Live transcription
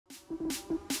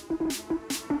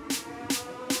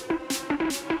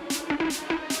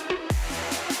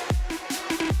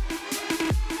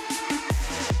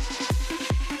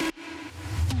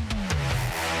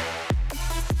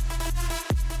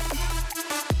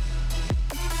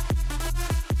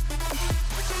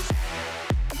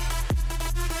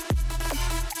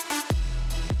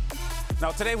Now,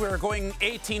 today we're going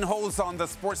 18 holes on the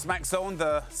Sportsman zone.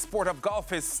 The sport of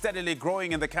golf is steadily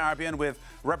growing in the Caribbean with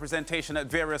representation at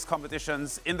various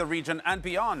competitions in the region and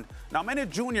beyond. Now, many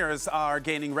juniors are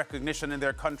gaining recognition in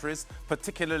their countries,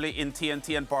 particularly in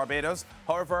TNT and Barbados.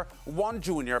 However, one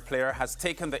junior player has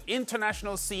taken the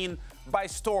international scene by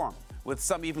storm, with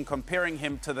some even comparing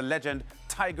him to the legend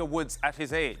Tiger Woods at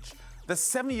his age. The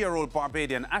 70-year-old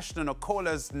Barbadian Ashton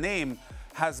O'Kola's name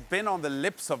has been on the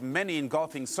lips of many in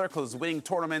golfing circles, winning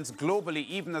tournaments globally,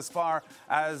 even as far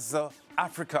as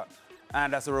Africa.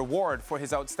 And as a reward for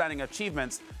his outstanding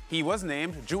achievements, he was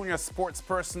named Junior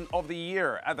Sportsperson of the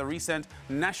Year at the recent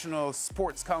National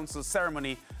Sports Council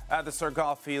ceremony at the Sir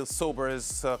Garfield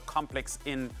Sobers complex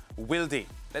in Wildy.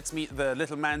 Let's meet the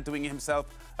little man doing himself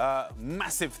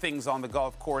massive things on the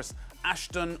golf course,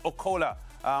 Ashton O'Kola.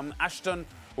 Ashton,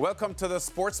 welcome to the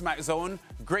Sportsman Zone.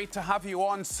 Great to have you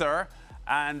on, sir.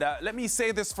 And let me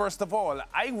say this first of all.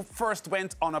 I first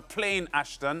went on a plane,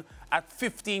 Ashton, at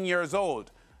 15 years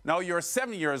old. Now you're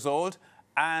 7 years old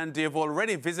and you've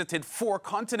already visited 4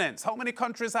 continents. How many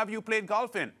countries have you played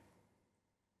golf in?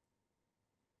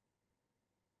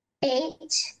 8.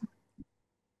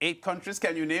 8 countries.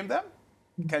 Can you name them?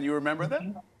 Can you remember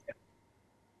them?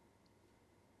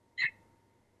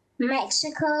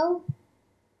 Mexico,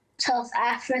 South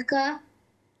Africa,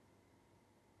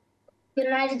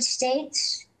 United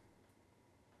States,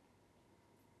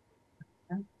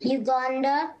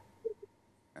 Uganda,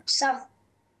 South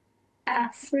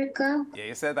Africa. Yeah,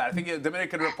 you said that. I think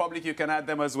Dominican Republic, you can add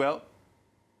them as well.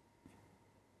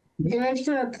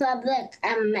 Dominican Republic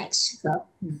and Mexico.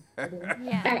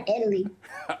 And Italy.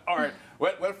 All right.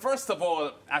 Well, first of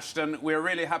all, Ashton, we're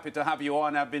really happy to have you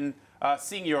on. I've been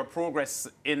seeing your progress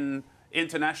in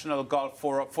international golf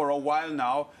for a while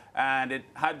now, and it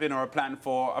had been our plan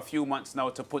for a few months now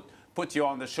to put you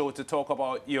on the show to talk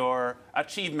about your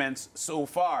achievements so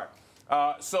far.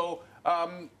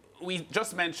 We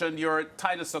just mentioned your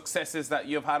title successes that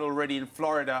you've had already in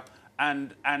Florida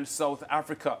and South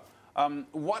Africa.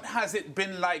 What has it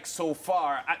been like so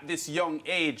far at this young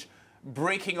age,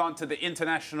 breaking onto the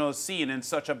international scene in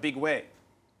such a big way?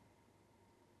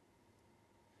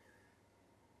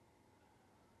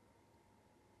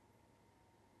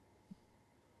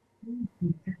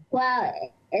 Well,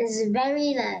 it's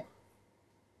very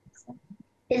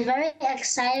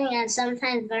exciting and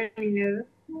sometimes very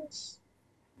nervous.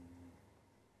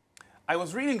 I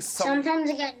was reading Sometimes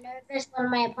I get nervous when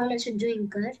my opponents are doing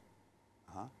good.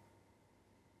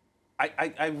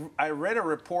 I read a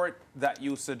report that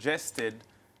you suggested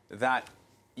that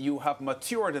you have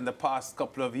matured in the past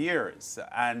couple of years,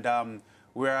 and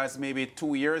whereas maybe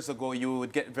 2 years ago you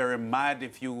would get very mad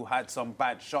if you had some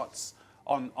bad shots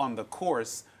on the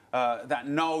course, that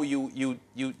now you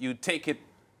take it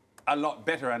a lot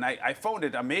better. And I found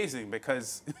it amazing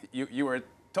because you were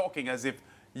talking as if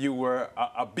you were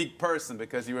a big person,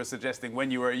 because you were suggesting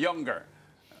when you were younger.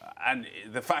 And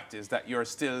the fact is that you're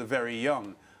still very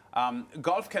young.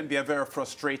 Golf can be a very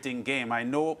frustrating game. I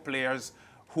know players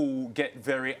who get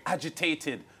very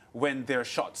agitated when their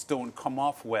shots don't come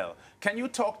off well. Can you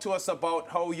talk to us about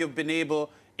how you've been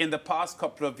able, in the past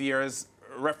couple of years,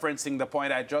 referencing the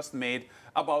point I just made,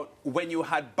 about when you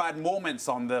had bad moments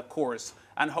on the course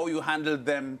and how you handled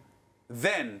them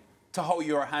then to how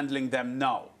you're handling them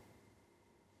now?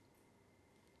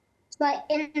 But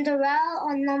in the round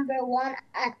on number 1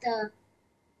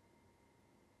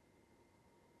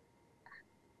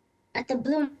 at the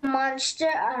Blue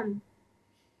Monster,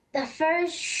 the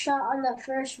first shot on the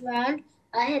first round,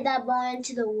 I hit that ball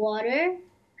into the water,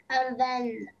 and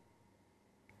then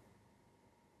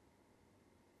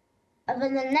the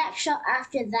next shot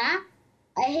after that,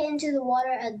 I hit into the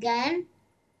water again,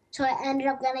 so I ended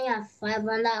up getting a 5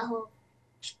 on that hole.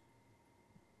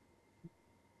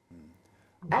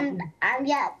 And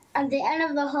yeah, at the end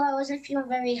of the hole, I wasn't feeling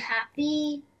very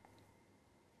happy,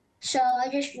 so I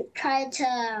just tried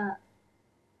to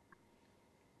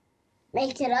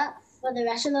make it up for the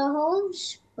rest of the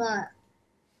holes, but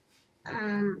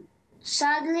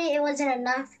sadly, it wasn't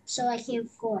enough, so I came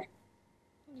fourth.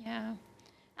 Yeah.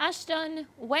 Ashton,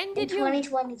 when did in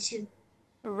 2022.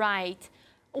 Right.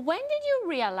 When did you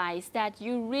realize that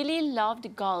you really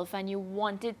loved golf and you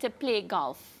wanted to play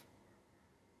golf?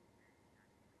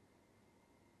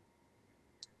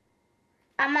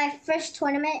 At my first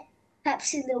tournament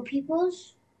Pepsi Little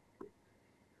Peoples.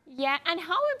 Yeah, and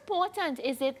how important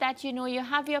is it that, you know, you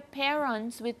have your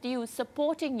parents with you,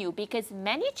 supporting you? Because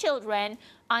many children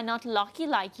are not lucky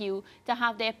like you to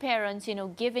have their parents, you know,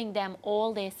 giving them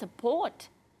all their support.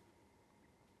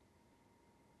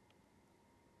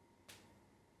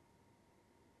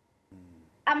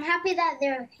 I'm happy that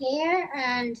they're here,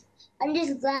 and I'm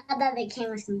just glad that they came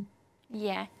with me.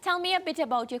 Yeah. Tell me a bit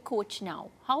about your coach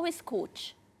now. How is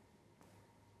coach?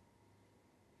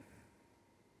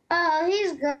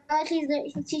 He's good. He's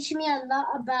good. He's teaching me a lot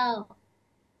about.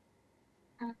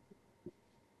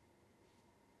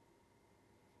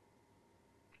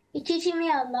 He's teaching me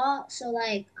a lot. So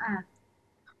like,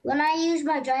 when I use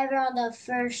my driver on the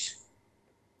first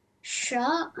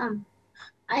shot,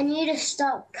 I need to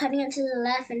stop cutting it to the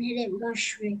left and hit it more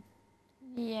straight.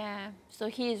 Yeah. So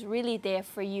he is really there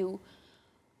for you.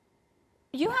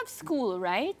 You have school,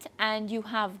 right? And you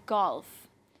have golf.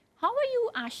 How are you,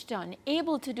 Ashton,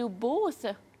 able to do both?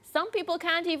 Some people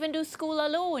can't even do school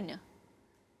alone.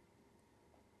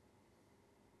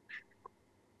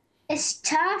 It's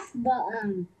tough, but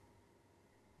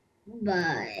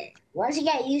once you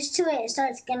get used to it, it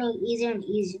starts getting easier and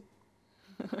easier.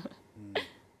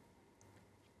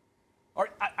 All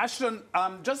right, Ashton,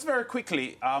 just very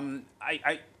quickly,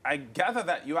 I gather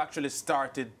that you actually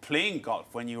started playing golf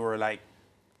when you were like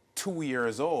 2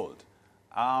 years old.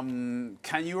 Can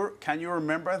you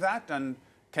remember that, and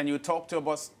can you talk to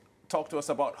us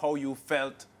about how you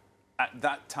felt at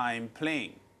that time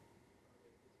playing?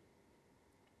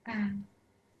 I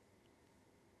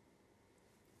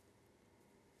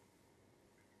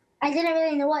didn't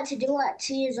really know what to do at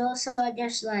 2 years old, so I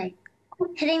just like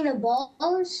hitting the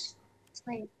balls. It's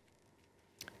like,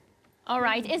 All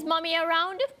right. Is mommy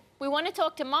around? We want to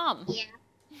talk to mom. yeah.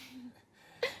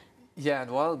 Yeah,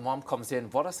 and while mom comes in,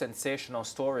 what a sensational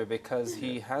story, because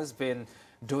he has been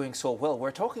doing so well.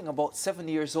 We're talking about 7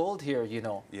 years old here, you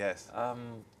know. Yes.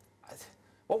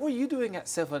 What were you doing at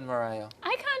 7, Mariah?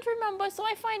 I can't remember, so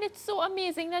I find it so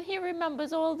amazing that he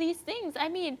remembers all these things. I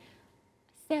mean,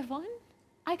 7?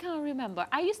 I can't remember.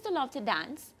 I used to love to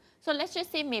dance. So let's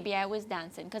just say maybe I was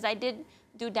dancing, because I did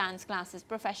do dance classes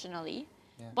professionally.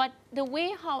 Yeah. But the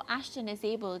way how Ashton is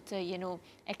able to, you know,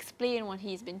 explain what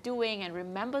he's been doing and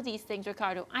remember these things,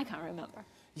 Ricardo, I can't remember.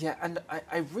 Yeah, and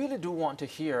I really do want to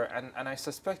hear, and I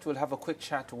suspect we'll have a quick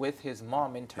chat with his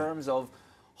mom in terms of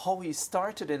how he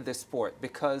started in this sport,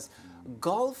 because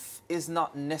golf is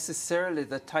not necessarily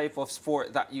the type of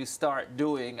sport that you start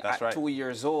doing That's at right. 2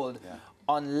 years old,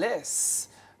 unless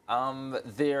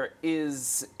there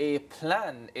is a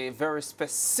plan, a very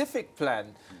specific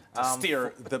plan. To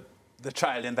steer the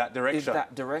child in that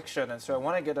direction. And so I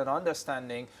want to get an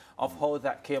understanding of how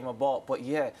that came about. But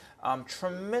yeah,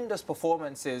 tremendous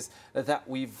performances that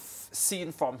we've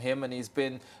seen from him, and he's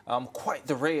been quite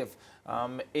the rave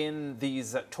in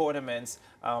these tournaments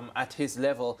at his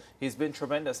level. He's been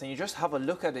tremendous, and you just have a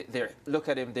look at it there. Look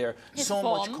at him there. His so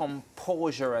form. much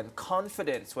composure and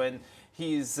confidence when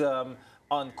he's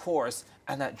on course,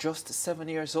 and at just 7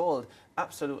 years old.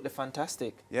 Absolutely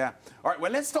fantastic. Yeah. All right,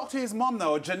 well, let's talk to his mom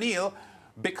now, Janelle,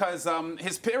 because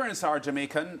his parents are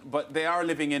Jamaican, but they are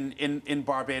living in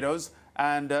Barbados.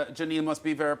 And Janelle must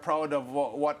be very proud of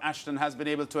what Ashton has been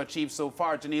able to achieve so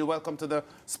far. Janelle, welcome to the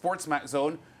Sportsman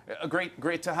Zone.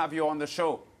 Great to have you on the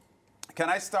show. Can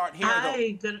I start here, though?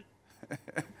 Hi, good.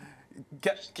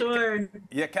 Sure.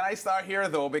 Yeah, can I start here,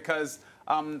 though? Because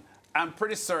I'm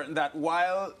pretty certain that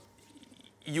while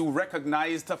you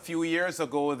recognized a few years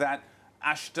ago that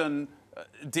Ashton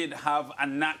did have a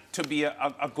knack to be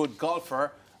a good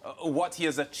golfer, what he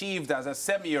has achieved as a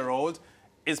 7-year-old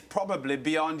is probably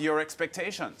beyond your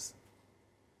expectations.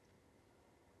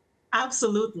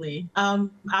 Absolutely.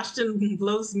 Ashton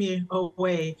blows me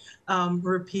away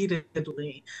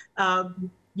repeatedly.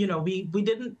 You know, we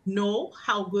didn't know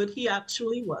how good he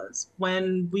actually was.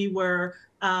 When we were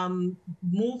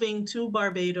moving to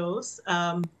Barbados,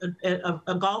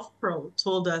 a golf pro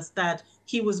told us that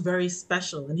he was very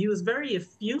special and he was very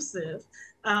effusive.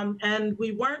 And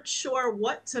we weren't sure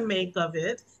what to make of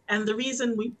it. And the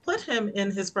reason we put him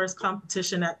in his first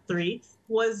competition at 3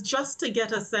 was just to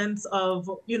get a sense of,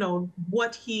 you know,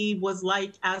 what he was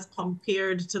like as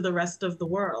compared to the rest of the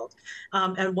world.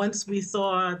 And once we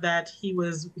saw that he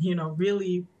was, you know,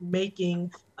 really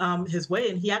making his way,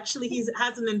 and he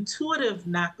has an intuitive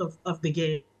knack of the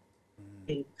game.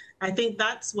 I think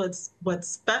that's what's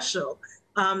special.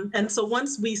 And so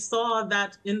once we saw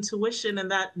that intuition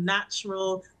and that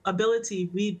natural ability,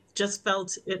 we just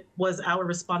felt it was our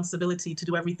responsibility to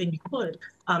do everything we could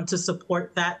to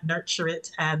support that, nurture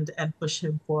it, and push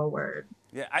him forward.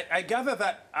 Yeah, I gather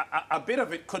that a bit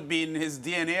of it could be in his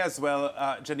DNA as well,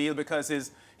 Janelle, because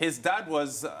his dad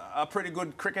was a pretty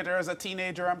good cricketer as a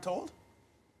teenager, I'm told.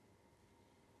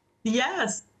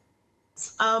 Yes.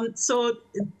 So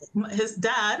his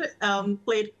dad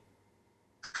played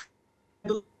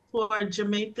for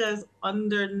Jamaica's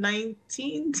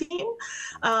under-19 team.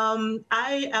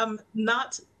 I am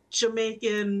not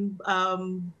Jamaican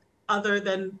other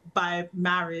than by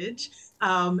marriage,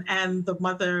 and the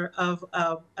mother of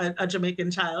a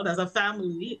Jamaican child. As a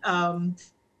family,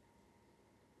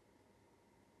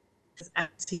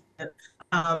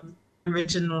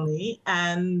 originally,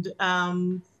 and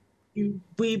I'm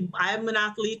an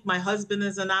athlete, my husband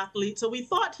is an athlete, so we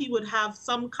thought he would have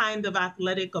some kind of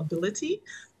athletic ability,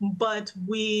 but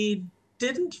we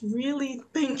didn't really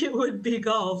think it would be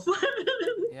golf.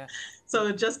 Yeah. So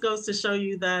it just goes to show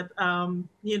you that,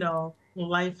 you know,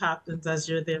 life happens as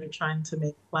you're there trying to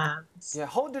make plans. Yeah,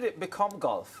 how did it become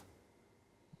golf?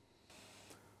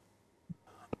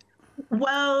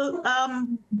 Well,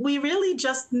 we really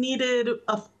just needed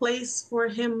a place for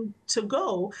him to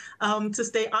go, to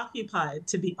stay occupied,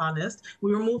 to be honest.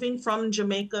 We were moving from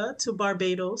Jamaica to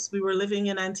Barbados. We were living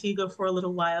in Antigua for a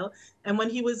little while. And when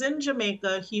he was in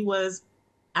Jamaica, he was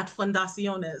at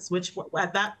Fundaciones, which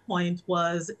at that point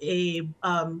was a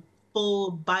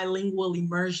full bilingual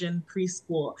immersion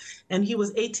preschool. And he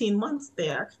was 18 months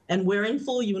there and wearing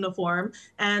full uniform.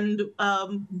 And our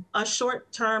only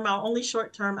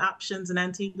short-term options in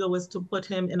Antigua was to put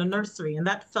him in a nursery. And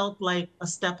that felt like a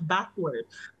step backward.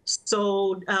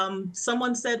 So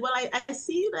someone said, well, I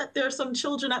see that there are some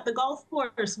children at the golf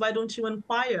course. Why don't you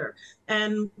inquire?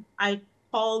 And I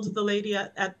called the lady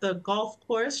at the golf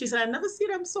course. She said, I never see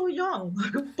them so young,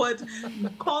 but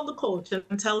call the coach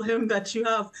and tell him that you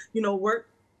have, you know, work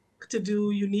to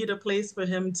do. You need a place for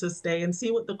him to stay, and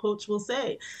see what the coach will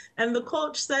say. And the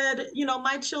coach said, you know,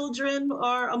 my children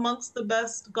are amongst the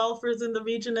best golfers in the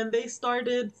region, and they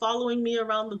started following me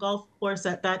around the golf course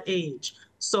at that age.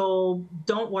 So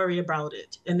don't worry about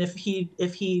it. And if he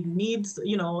needs,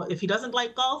 you know, if he doesn't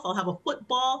like golf, I'll have a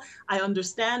football. I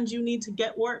understand you need to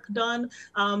get work done.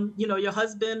 You know, your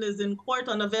husband is in court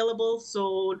unavailable,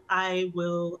 so I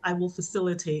will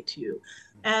facilitate you.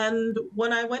 And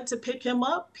when I went to pick him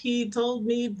up, he told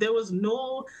me there was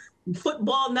no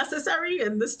football necessary,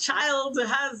 and this child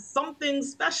has something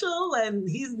special, and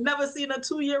he's never seen a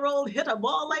 2-year-old hit a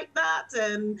ball like that.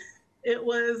 And it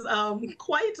was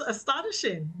quite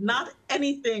astonishing. Not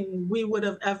anything we would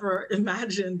have ever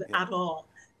imagined at all.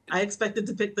 I expected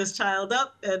to pick this child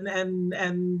up,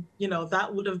 and you know,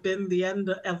 that would have been the end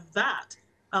of that.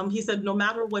 He said, no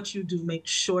matter what you do, make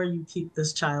sure you keep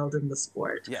this child in the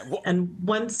sport. Yeah. And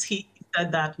once he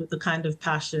said that with the kind of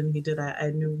passion he did,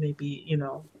 I knew maybe, you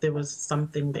know, there was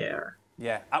something there.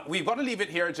 Yeah, we've got to leave it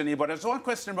here, Jenny, but there's one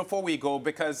question before we go,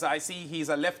 because I see he's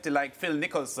a lefty like Phil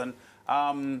Nicholson.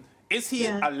 Is he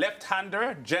a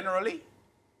left-hander generally?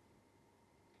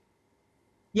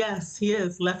 Yes, he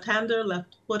is. Left-hander,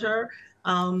 left footer.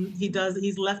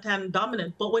 He's left-hand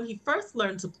dominant. But when he first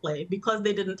learned to play, because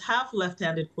they didn't have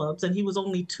left-handed clubs, and he was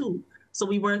only 2, so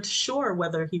we weren't sure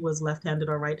whether he was left-handed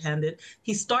or right-handed,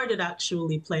 he started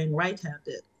actually playing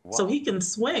right-handed. Wow. So he can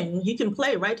swing, he can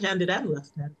play right-handed and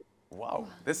left-handed. Wow,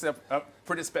 this is a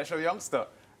pretty special youngster.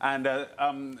 And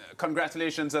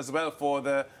congratulations as well for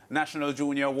the National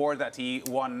Junior Award that he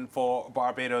won for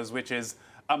Barbados, which is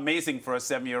amazing for a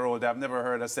 7-year-old. I've never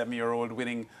heard a 7-year-old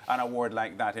winning an award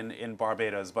like that in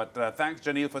Barbados. But thanks,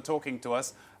 Janelle, for talking to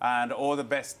us, and all the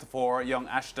best for young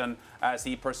Ashton as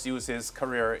he pursues his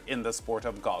career in the sport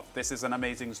of golf. This is an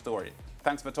amazing story.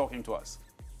 Thanks for talking to us.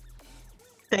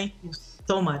 Thank you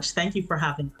so much. Thank you for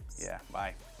having us. Yeah,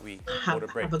 bye. We go to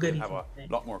break. Have a good We'll evening. have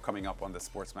a lot more coming up on the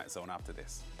Sportsman Zone after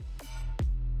this.